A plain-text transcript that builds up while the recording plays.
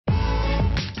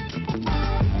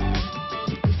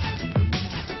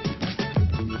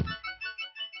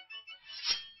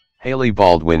Hailey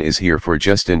Baldwin is here for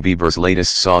Justin Bieber's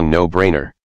latest song No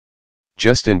Brainer.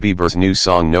 Justin Bieber's new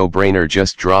song No Brainer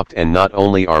just dropped, and not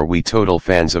only are we total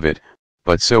fans of it,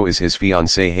 but so is his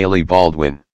fiancée Hailey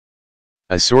Baldwin.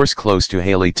 A source close to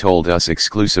Hailey told us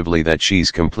exclusively that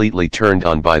she's completely turned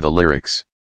on by the lyrics.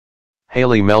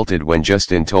 Hailey melted when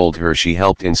Justin told her she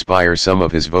helped inspire some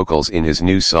of his vocals in his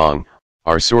new song,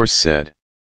 our source said.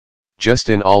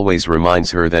 Justin always reminds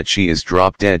her that she is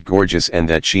drop-dead gorgeous and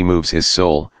that she moves his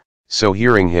soul, so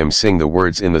hearing him sing the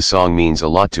words in the song means a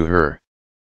lot to her.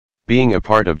 Being a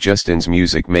part of Justin's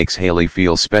music makes Hailey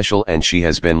feel special, and she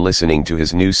has been listening to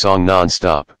his new song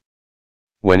non-stop.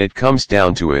 When it comes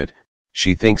down to it,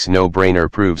 she thinks No Brainer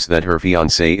proves that her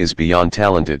fiancé is beyond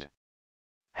talented.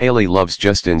 Hailey loves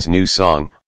Justin's new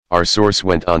song, our source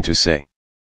went on to say.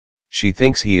 She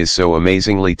thinks he is so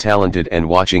amazingly talented, and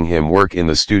watching him work in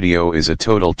the studio is a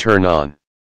total turn-on.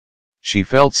 She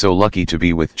felt so lucky to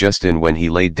be with Justin when he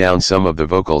laid down some of the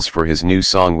vocals for his new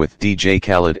song with DJ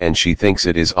Khaled, and she thinks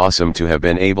it is awesome to have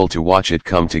been able to watch it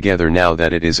come together now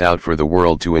that it is out for the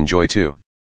world to enjoy too.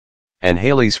 And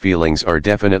Hailey's feelings are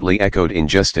definitely echoed in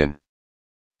Justin.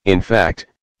 In fact,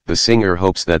 the singer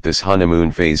hopes that this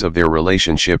honeymoon phase of their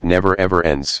relationship never ever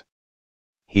ends.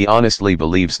 He honestly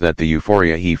believes that the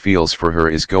euphoria he feels for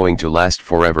her is going to last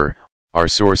forever, our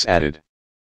source added.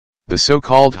 The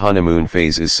so-called honeymoon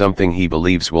phase is something he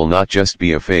believes will not just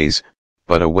be a phase,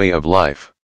 but a way of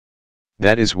life.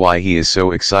 That is why he is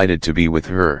so excited to be with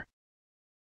her.